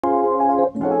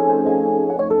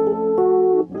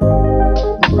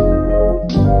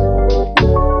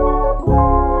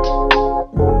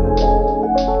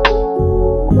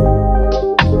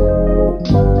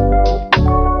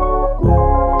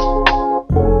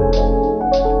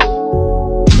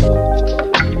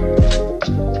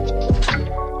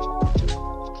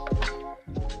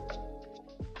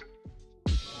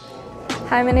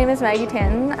Hi, my name is Maggie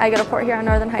Tanton. I go to Port Huron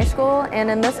Northern High School, and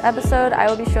in this episode I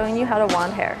will be showing you how to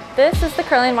wand hair. This is the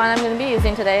curling wand I'm going to be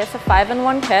using today. It's a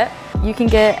 5-in-1 kit. You can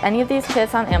get any of these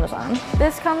kits on Amazon.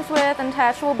 This comes with an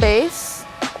attachable base,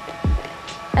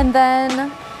 and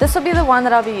then this will be the one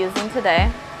that I'll be using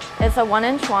today. It's a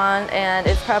 1-inch wand, and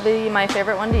it's probably my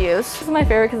favorite one to use. This is my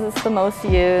favorite because it's the most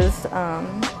used.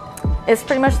 It's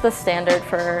pretty much the standard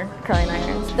for curling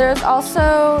irons. There's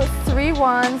also 3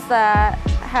 wands that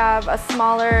have a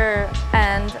smaller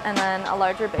end and then a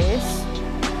larger base.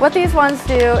 What these wands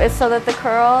do is so that the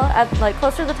curl at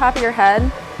closer to the top of your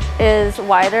head is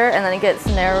wider, and then it gets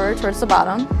narrower towards the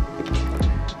bottom.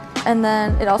 And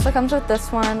then it also comes with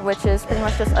this one, which is pretty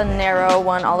much just a narrow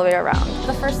one all the way around.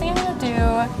 The first thing I'm going to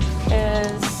do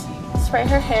is spray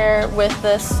her hair with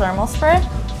this thermal spray.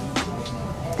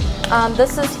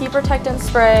 This is heat protectant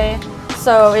spray,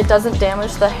 so it doesn't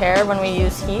damage the hair when we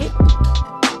use heat.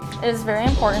 It is very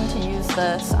important to use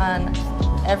this on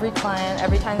every client,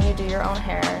 every time you do your own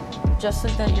hair, just so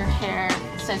that your hair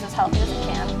stays as healthy as it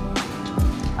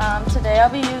can. Today I'll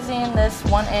be using this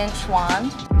 1-inch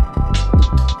wand.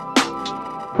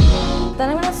 Then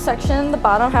I'm going to section the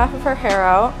bottom half of her hair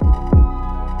out.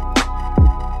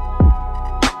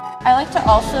 I like to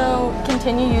also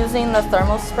continue using the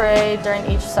thermal spray during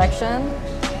each section.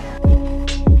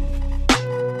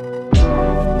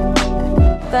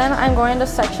 Then I'm going to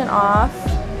section off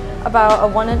about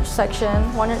a 1-inch section,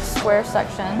 1-inch square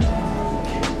section,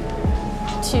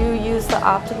 to use the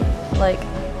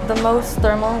most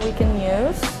thermal we can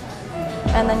use.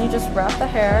 And then you just wrap the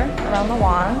hair around the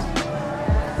wand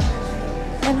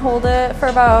and hold it for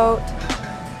about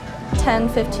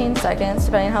 10-15 seconds,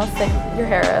 depending on how thick your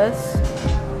hair is.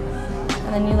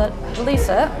 And then you release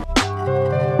it.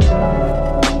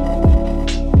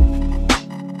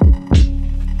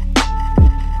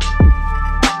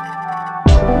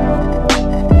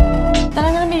 Then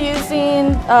I'm going to be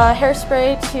using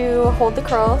hairspray to hold the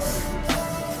curls.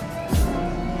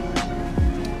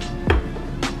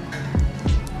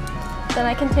 Then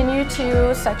I continue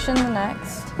to section the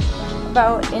next,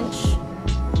 about an inch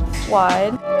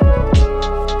wide.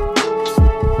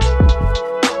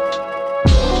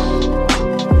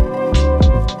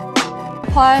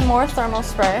 Apply more thermal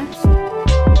spray.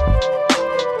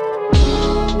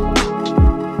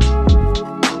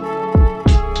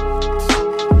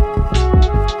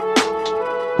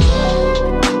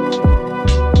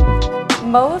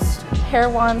 Most hair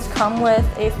wands come with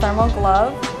a thermal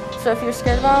glove, so if you're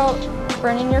scared about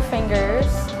burning your fingers,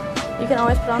 you can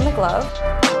always put on the glove.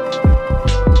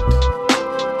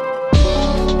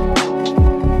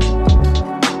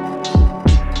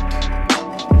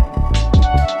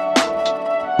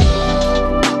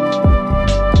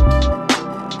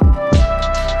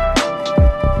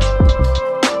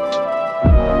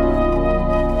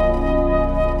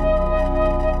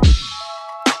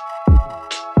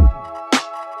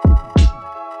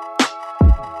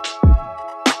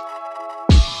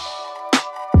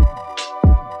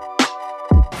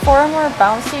 For a more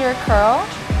bouncier curl,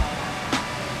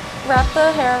 wrap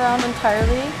the hair around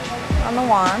entirely on the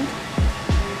wand,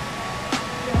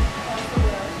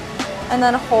 and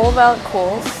then hold while it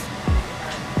cools,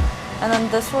 and then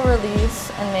this will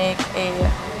release and make a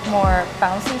more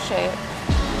bouncy shape.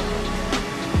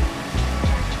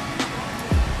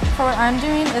 For what I'm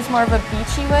doing is more of a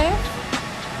beachy wave.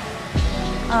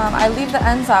 I leave the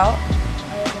ends out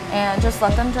and just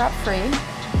let them drop free,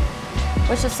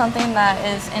 which is something that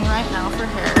is in right now for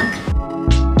hair.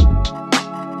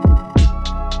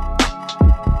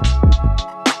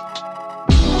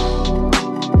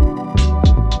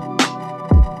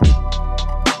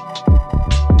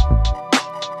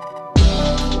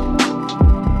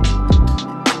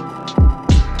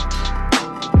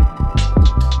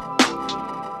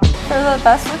 For the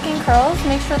best looking curls,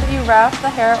 make sure that you wrap the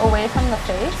hair away from the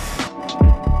face.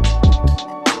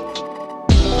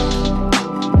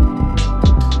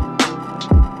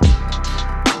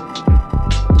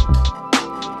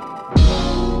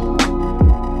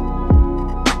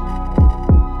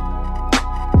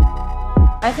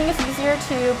 I think it's easier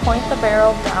to point the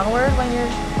barrel downward when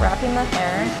you're wrapping the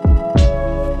hair.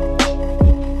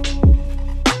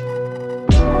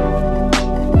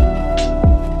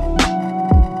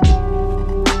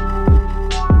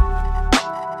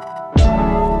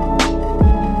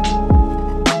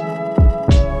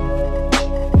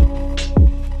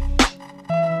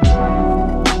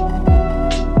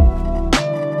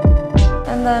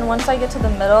 And then once I get to the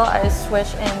middle, I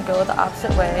switch and go the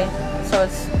opposite way, so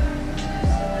it's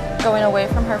going away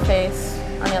from her face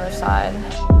on the other side.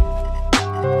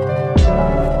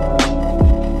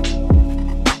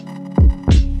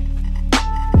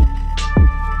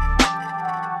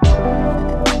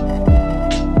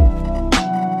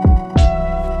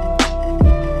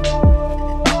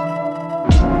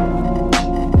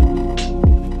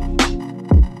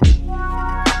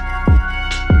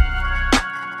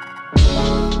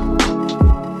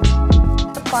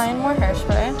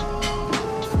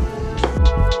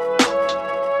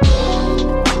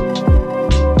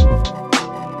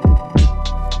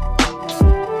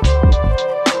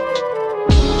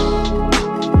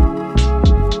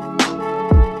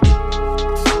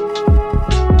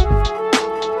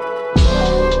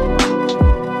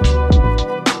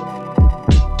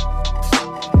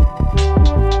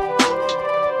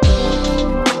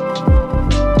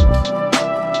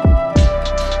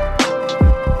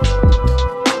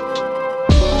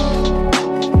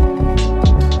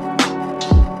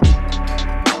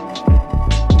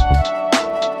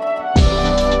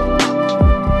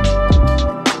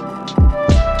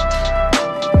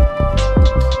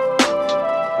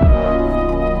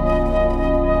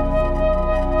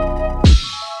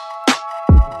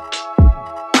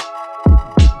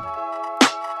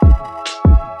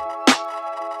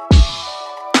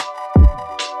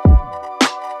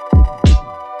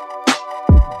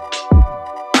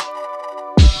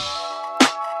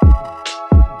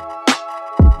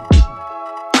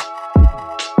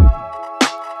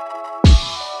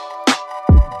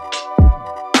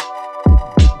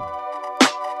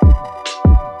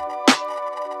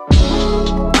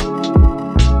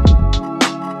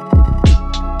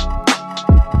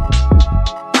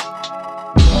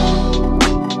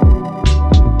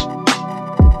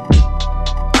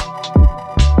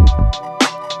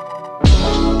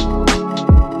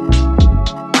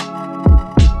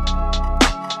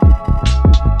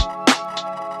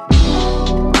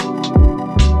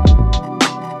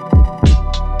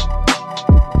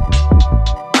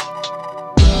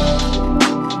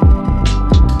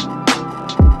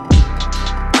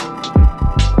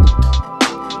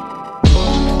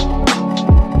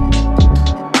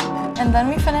 And then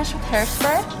we finish with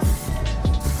hairspray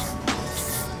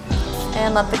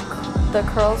and let the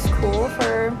curls cool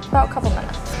for about a couple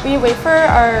minutes. We wait for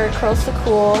our curls to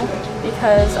cool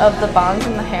because of the bonds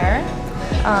in the hair.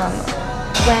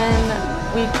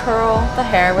 When we curl the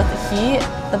hair with the heat,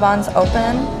 the bonds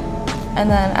open, and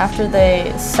then after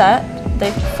they set,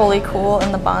 they fully cool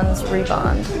and the bonds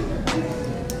rebond.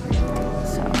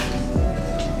 So,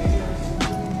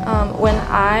 when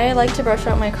I like to brush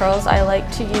out my curls, I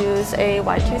like to use a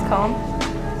wide tooth comb,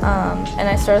 and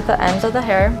I start at the ends of the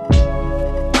hair.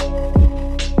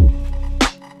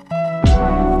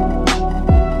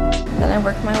 Then I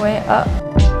work my way up.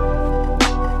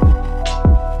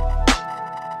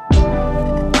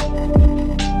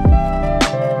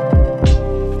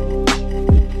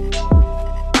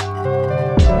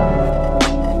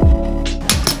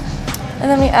 And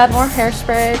then we add more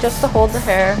hairspray just to hold the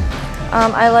hair.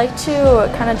 I like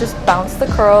to kind of just bounce the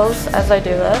curls as I do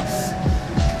this.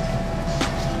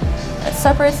 It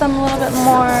separates them a little bit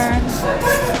more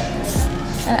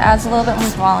and adds a little bit more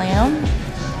volume.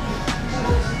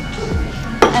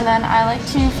 And then I like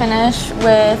to finish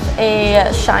with a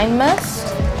shine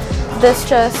mist. This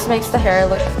just makes the hair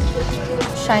look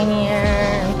shinier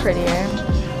and prettier.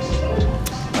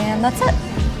 And that's it.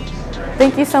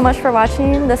 Thank you so much for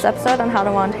watching this episode on how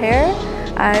to wand hair.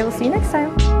 I will see you next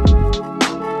time.